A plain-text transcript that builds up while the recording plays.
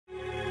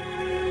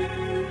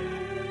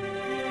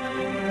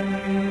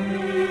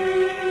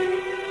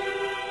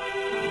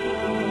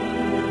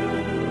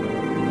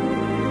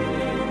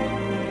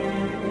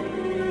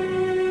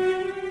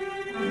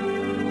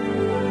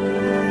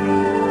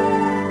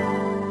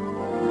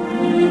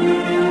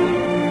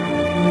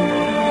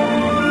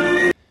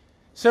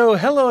So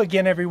hello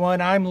again everyone,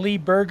 I'm Lee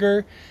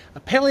Berger, a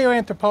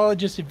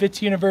paleoanthropologist at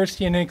Wits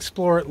University and an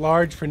explorer at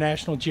large for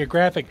National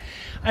Geographic.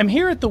 I'm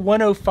here at the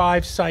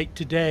 105 site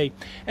today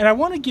and I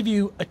want to give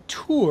you a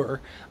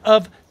tour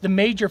of the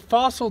major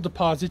fossil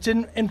deposits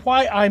and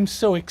why I'm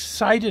so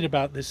excited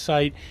about this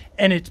site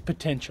and its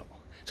potential.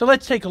 So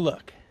let's take a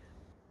look.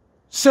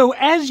 So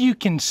as you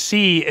can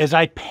see as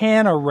I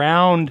pan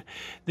around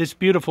this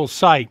beautiful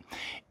site,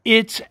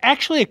 it's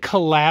actually a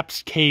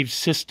collapsed cave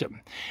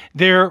system.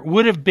 There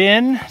would have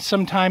been,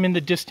 sometime in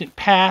the distant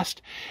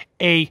past,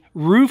 a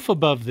roof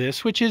above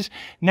this, which is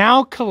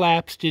now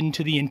collapsed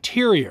into the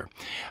interior.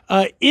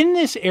 In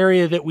this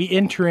area that we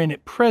enter in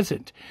at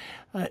present,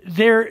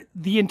 the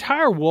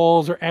entire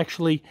walls are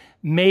actually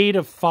made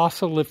of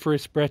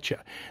fossiliferous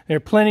breccia. There are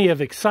plenty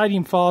of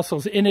exciting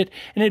fossils in it,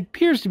 and it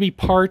appears to be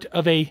part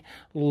of a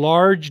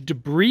large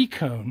debris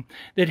cone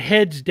that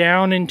heads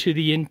down into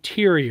the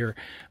interior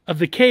of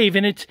the cave,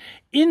 and it's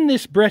in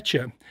this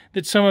breccia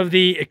that some of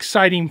the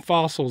exciting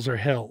fossils are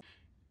held.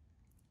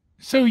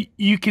 So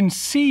you can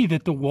see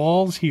that the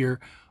walls here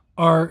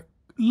are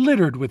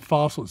littered with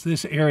fossils.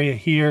 This area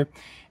here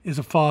is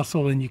a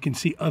fossil, and you can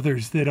see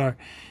others that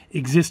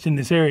exist in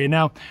this area.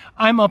 Now,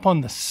 I'm up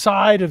on the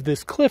side of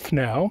this cliff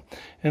now,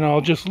 and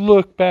I'll just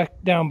look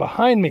back down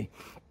behind me.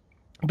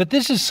 But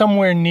this is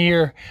somewhere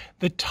near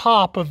the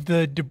top of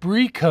the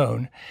debris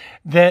cone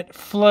that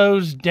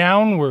flows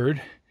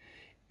downward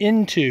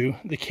into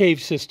the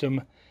cave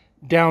system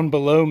down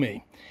below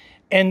me.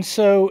 And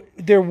so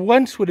there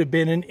once would have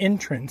been an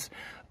entrance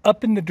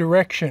up in the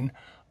direction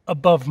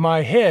above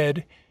my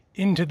head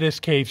into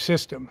this cave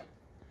system.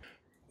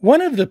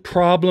 One of the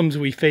problems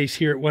we face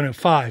here at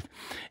 105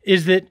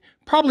 is that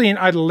probably in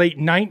either late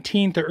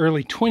 19th or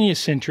early 20th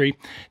century,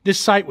 this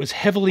site was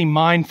heavily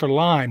mined for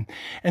lime,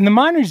 and the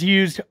miners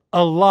used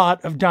a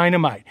lot of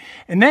dynamite,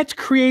 and that's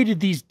created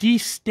these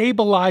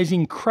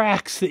destabilizing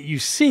cracks that you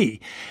see.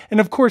 And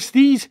of course,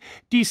 these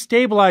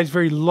destabilize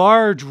very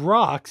large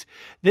rocks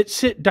that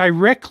sit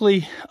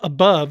directly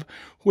above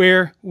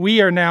where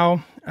we are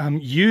now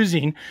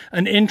using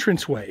an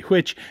entranceway,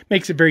 which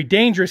makes it very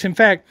dangerous. In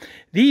fact,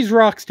 these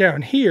rocks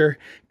down here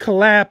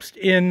collapsed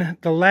in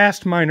the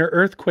last minor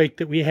earthquake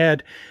that we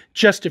had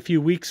just a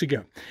few weeks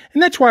ago.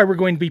 And that's why we're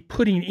going to be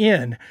putting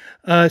in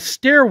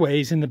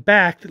stairways in the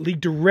back that lead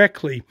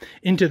directly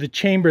into the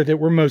chamber that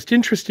we're most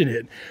interested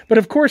in. But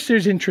of course,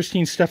 there's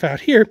interesting stuff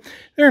out here.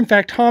 There are in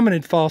fact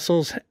hominid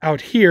fossils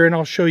out here, and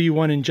I'll show you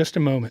one in just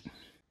a moment.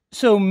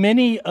 So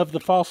many of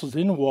the fossils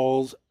in the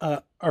walls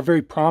are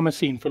very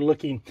promising for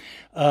looking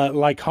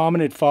like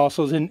hominid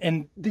fossils,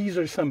 and these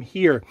are some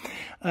here.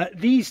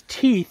 These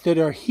teeth that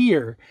are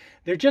here,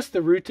 they're just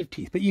the roots of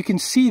teeth, but you can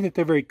see that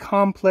they're very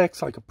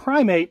complex, like a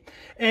primate,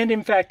 and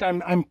in fact,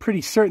 I'm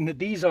pretty certain that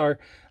these are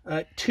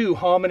two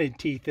hominid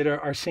teeth that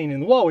are seen in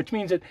the wall, which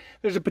means that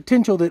there's a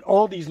potential that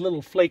all these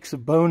little flakes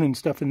of bone and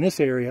stuff in this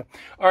area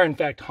are in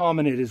fact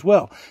hominid as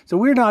well. So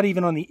we're not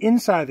even on the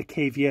inside of the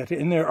cave yet,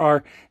 and there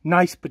are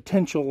nice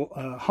potential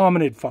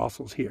hominid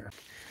fossils here.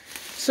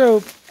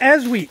 So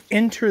as we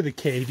enter the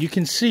cave, you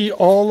can see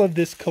all of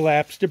this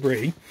collapsed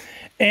debris,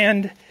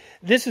 and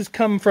this has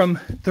come from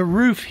the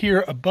roof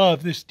here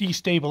above, this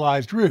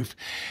destabilized roof.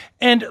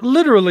 And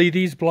literally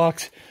these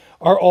blocks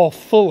are all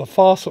full of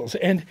fossils.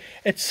 And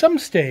at some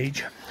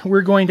stage,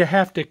 we're going to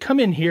have to come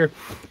in here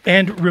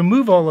and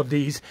remove all of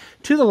these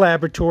to the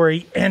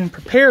laboratory and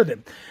prepare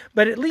them.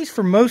 But at least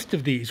for most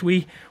of these,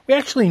 we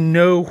actually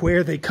know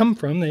where they come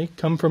from. They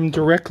come from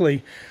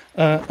directly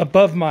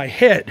above my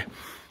head.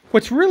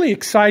 What's really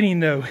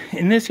exciting, though,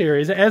 in this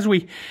area is as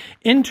we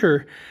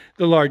enter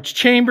the large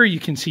chamber,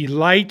 you can see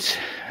lights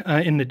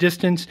in the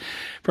distance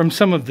from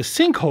some of the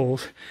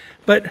sinkholes.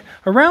 But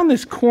around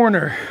this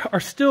corner are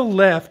still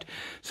left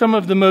some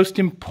of the most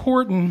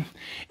important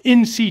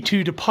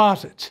in-situ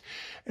deposits.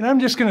 And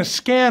I'm just going to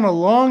scan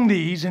along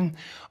these, and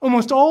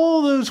almost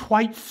all those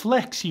white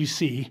flecks you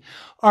see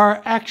are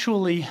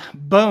actually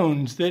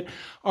bones that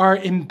are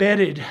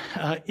embedded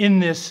in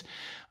this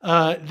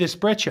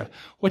breccia.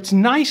 What's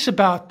nice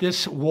about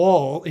this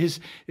wall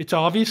is it's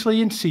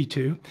obviously in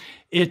situ.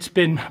 It's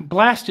been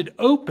blasted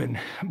open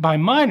by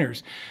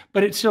miners,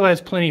 but it still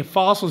has plenty of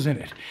fossils in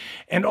it.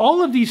 And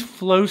all of these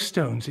flow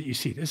stones that you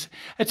see, that's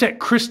that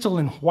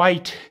crystalline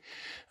white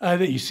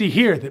that you see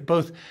here that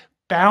both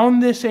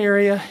bound this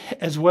area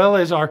as well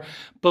as are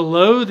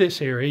below this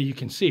area, you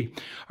can see,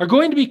 are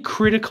going to be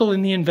critical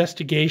in the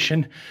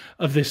investigation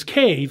of this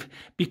cave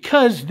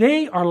because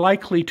they are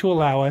likely to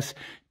allow us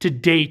to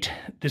date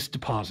this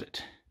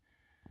deposit.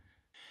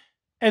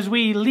 As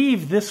we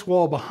leave this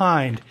wall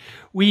behind,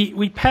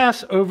 we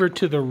pass over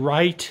to the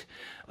right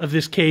of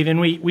this cave, and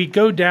we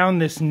go down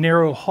this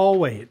narrow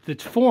hallway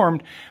that's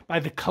formed by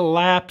the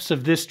collapse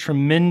of this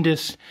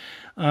tremendous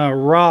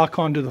rock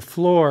onto the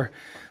floor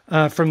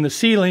from the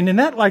ceiling, and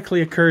that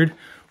likely occurred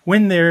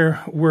when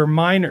there were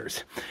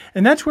miners.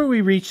 And that's where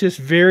we reach this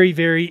very,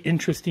 very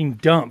interesting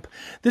dump.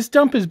 This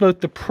dump is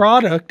both the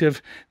product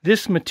of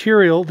this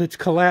material that's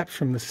collapsed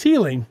from the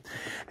ceiling,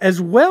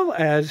 as well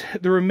as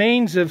the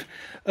remains of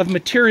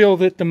material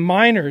that the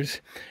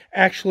miners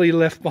actually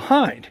left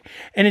behind.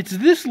 And it's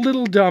this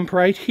little dump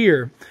right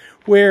here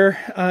where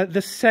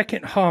the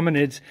second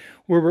hominids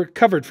were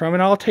recovered from,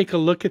 and I'll take a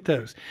look at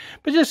those.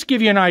 But just to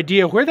give you an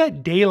idea where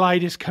that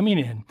daylight is coming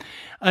in,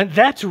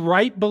 that's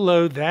right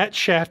below that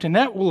shaft, and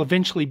that will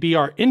eventually be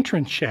our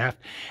entrance shaft.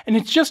 And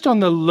it's just on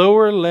the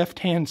lower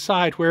left-hand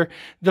side where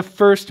the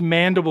first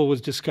mandible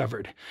was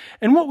discovered.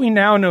 And what we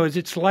now know is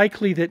it's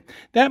likely that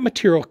that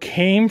material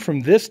came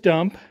from this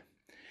dump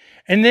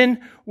and then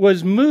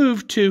was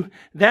moved to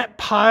that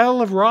pile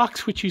of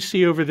rocks which you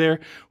see over there,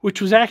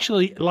 which was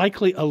actually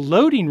likely a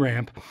loading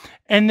ramp.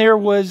 And there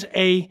was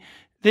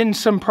then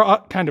some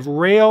kind of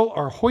rail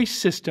or hoist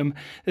system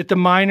that the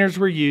miners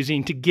were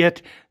using to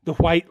get the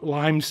white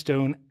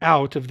limestone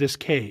out of this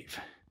cave.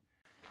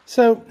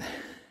 So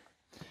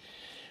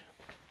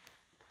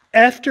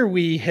after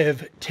we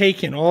have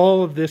taken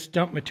all of this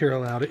dump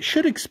material out, it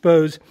should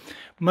expose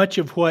much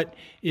of what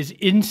is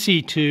in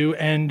situ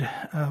and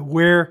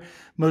where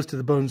most of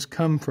the bones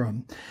come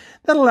from.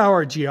 That'll allow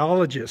our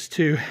geologists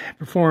to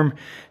perform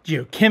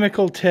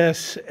geochemical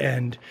tests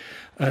and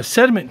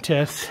sediment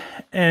tests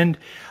and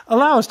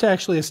allow us to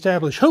actually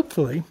establish,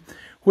 hopefully,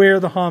 where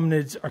the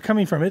hominids are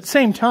coming from. At the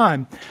same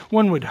time,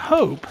 one would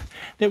hope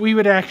that we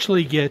would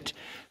actually get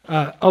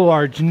a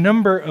large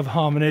number of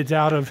hominids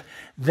out of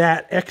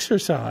that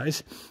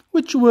exercise,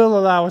 which will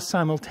allow us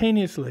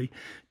simultaneously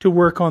to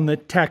work on the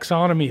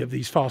taxonomy of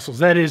these fossils.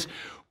 That is,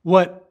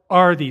 what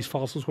are these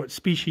fossils? What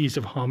species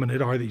of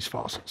hominid are these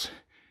fossils?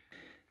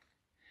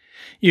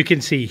 You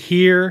can see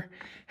here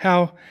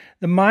how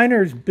the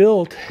miners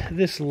built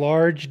this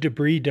large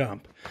debris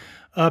dump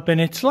up,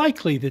 and it's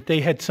likely that they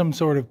had some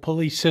sort of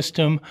pulley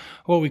system,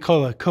 what we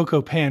call a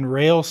cocoa pan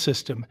rail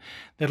system,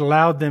 that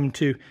allowed them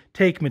to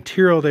take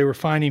material they were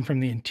finding from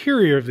the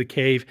interior of the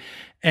cave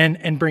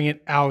and bring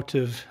it out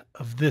of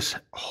this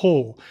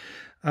hole.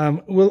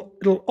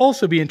 It'll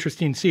also be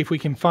interesting to see if we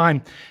can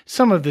find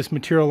some of this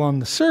material on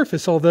the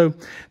surface, although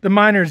the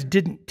miners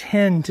didn't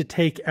tend to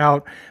take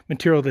out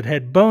material that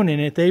had bone in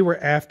it. They were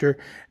after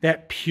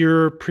that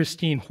pure,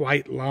 pristine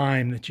white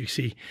lime that you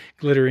see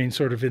glittering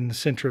sort of in the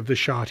center of the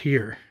shot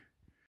here.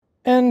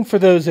 And for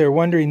those that are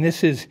wondering,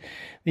 this is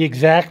the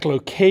exact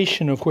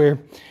location of where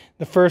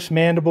the first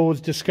mandible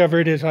was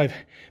discovered, as I've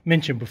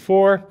mentioned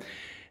before.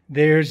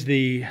 There's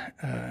the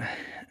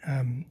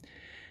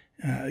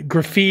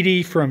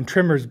graffiti from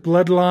Trimmer's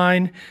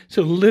bloodline.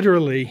 So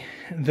literally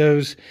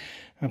those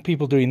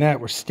people doing that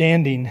were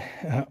standing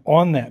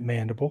on that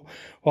mandible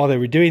while they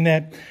were doing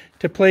that.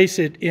 To place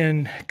it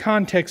in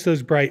context,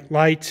 those bright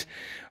lights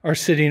are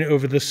sitting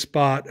over the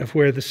spot of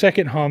where the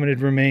second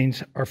hominid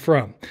remains are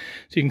from.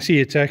 So you can see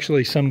it's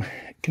actually some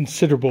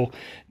considerable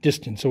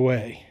distance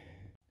away.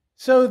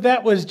 So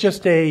that was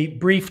just a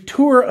brief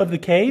tour of the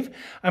cave.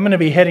 I'm going to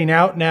be heading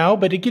out now,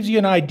 but it gives you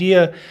an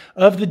idea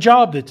of the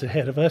job that's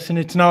ahead of us, and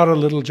it's not a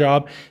little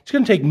job. It's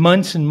going to take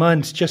months and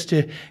months just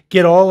to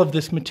get all of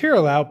this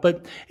material out,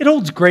 but it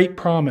holds great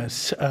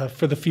promise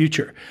for the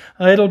future.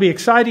 It'll be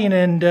exciting,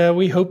 and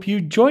we hope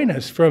you join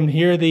us from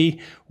here, the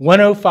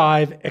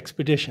 105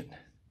 expedition.